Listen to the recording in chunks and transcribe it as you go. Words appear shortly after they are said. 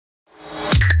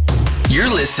You're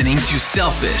listening to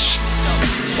Selfish.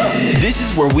 This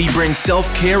is where we bring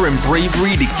self-care and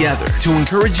bravery together to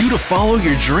encourage you to follow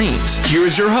your dreams. Here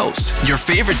is your host, your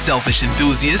favorite selfish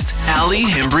enthusiast, Allie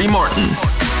Hembry Martin.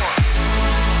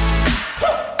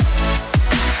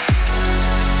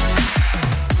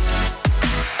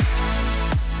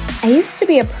 I used to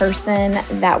be a person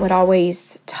that would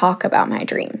always talk about my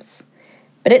dreams,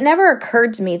 but it never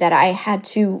occurred to me that I had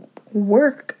to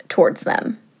work towards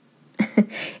them.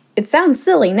 It sounds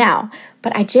silly now,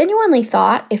 but I genuinely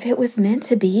thought if it was meant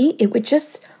to be, it would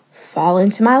just fall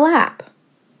into my lap.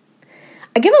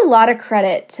 I give a lot of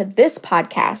credit to this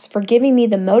podcast for giving me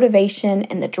the motivation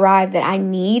and the drive that I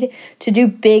need to do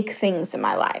big things in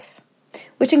my life,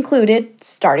 which included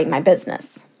starting my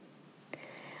business.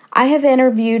 I have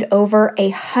interviewed over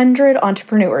 100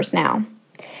 entrepreneurs now,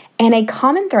 and a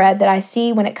common thread that I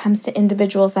see when it comes to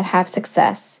individuals that have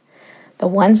success, the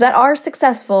ones that are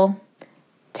successful,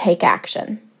 take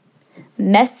action.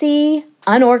 Messy,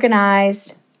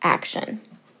 unorganized action.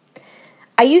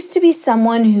 I used to be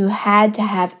someone who had to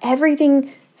have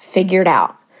everything figured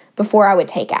out before I would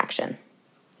take action.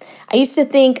 I used to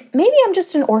think maybe I'm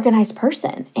just an organized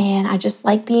person and I just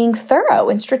like being thorough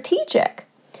and strategic.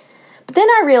 But then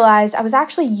I realized I was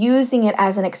actually using it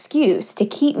as an excuse to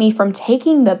keep me from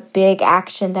taking the big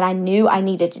action that I knew I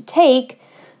needed to take,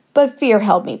 but fear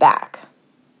held me back.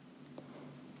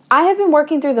 I have been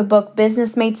working through the book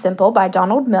Business Made Simple by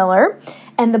Donald Miller,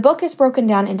 and the book is broken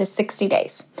down into 60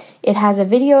 days. It has a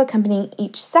video accompanying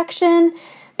each section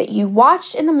that you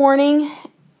watch in the morning,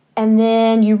 and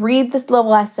then you read this little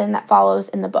lesson that follows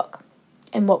in the book.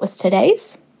 And what was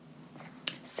today's?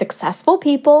 Successful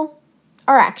people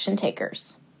are action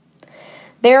takers.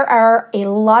 There are a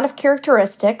lot of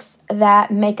characteristics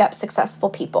that make up successful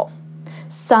people.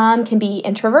 Some can be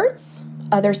introverts,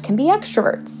 others can be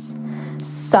extroverts.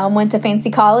 Some went to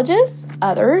fancy colleges,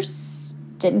 others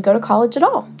didn't go to college at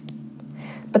all.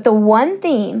 But the one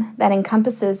theme that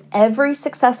encompasses every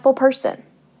successful person,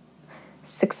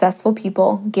 successful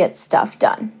people get stuff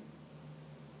done.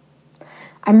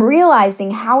 I'm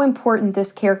realizing how important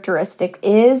this characteristic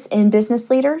is in business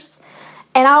leaders.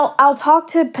 And I'll talk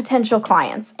to potential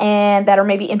clients and that are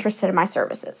maybe interested in my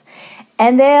services.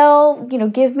 And they'll,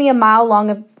 give me a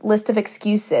mile-long list of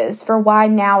excuses for why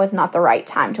now is not the right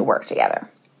time to work together.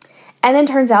 And then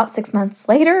turns out 6 months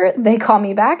later, they call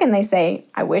me back and they say,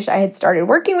 I wish I had started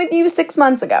working with you 6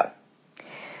 months ago.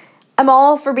 I'm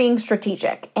all for being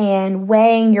strategic and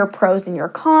weighing your pros and your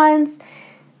cons.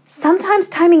 Sometimes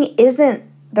timing isn't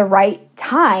the right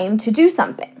time to do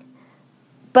something.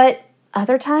 But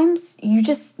other times, you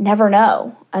just never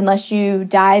know unless you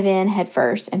dive in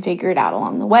headfirst and figure it out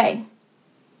along the way.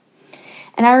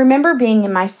 And I remember being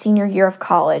in my senior year of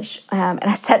college, and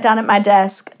I sat down at my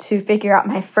desk to figure out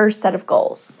my first set of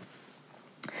goals.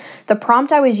 The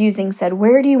prompt I was using said,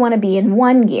 where do you want to be in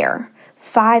 1 year,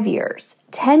 5 years,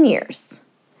 10 years?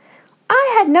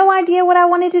 I had no idea what I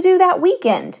wanted to do that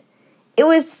weekend. It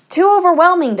was too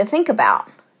overwhelming to think about.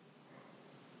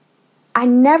 I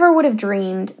never would have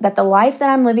dreamed that the life that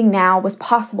I'm living now was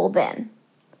possible then.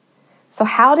 So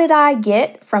how did I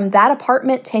get from that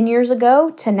apartment 10 years ago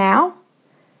to now?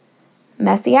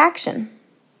 Messy action.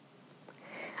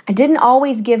 I didn't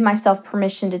always give myself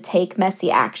permission to take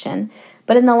messy action,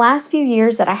 but in the last few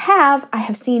years that I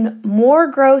have seen more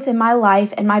growth in my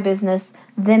life and my business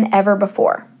than ever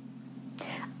before.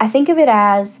 I think of it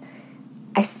as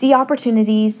I see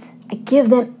opportunities, I give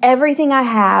them everything I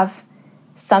have.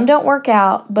 Some don't work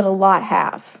out, but a lot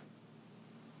have.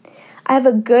 I have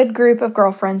a good group of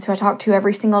girlfriends who I talk to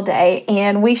every single day,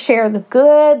 and we share the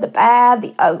good, the bad,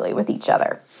 the ugly with each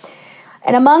other.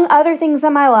 And among other things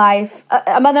in my life,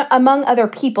 among other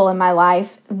people in my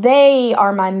life, they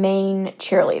are my main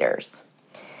cheerleaders.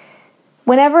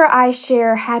 Whenever I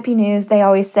share happy news, they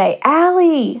always say,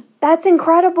 Allie, that's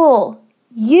incredible.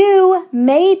 You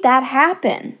made that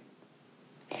happen.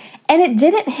 And it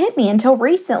didn't hit me until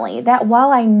recently that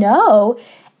while I know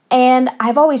and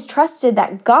I've always trusted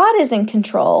that God is in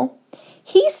control,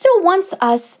 He still wants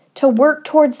us to work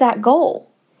towards that goal.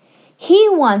 He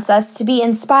wants us to be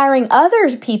inspiring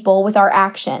other people with our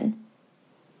action.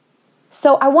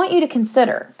 So I want you to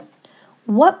consider,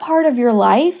 what part of your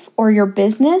life or your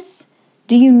business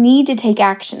do you need to take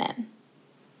action in?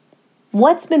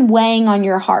 What's been weighing on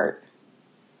your heart?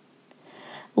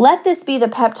 Let this be the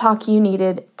pep talk you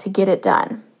needed to get it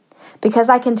done. Because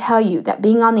I can tell you that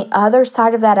being on the other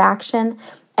side of that action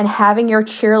and having your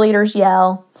cheerleaders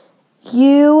yell,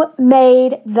 "You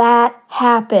made that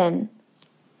happen,"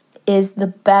 is the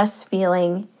best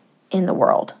feeling in the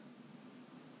world.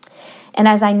 And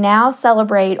as I now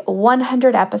celebrate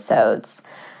 100 episodes,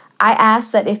 I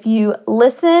ask that if you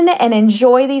listen and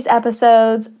enjoy these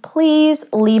episodes, please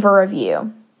leave a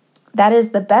review. That is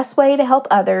the best way to help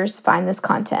others find this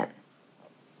content.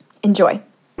 Enjoy.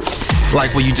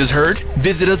 Like what you just heard?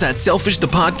 Visit us at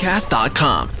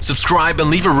selfishthepodcast.com. Subscribe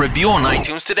and leave a review on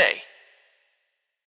iTunes today.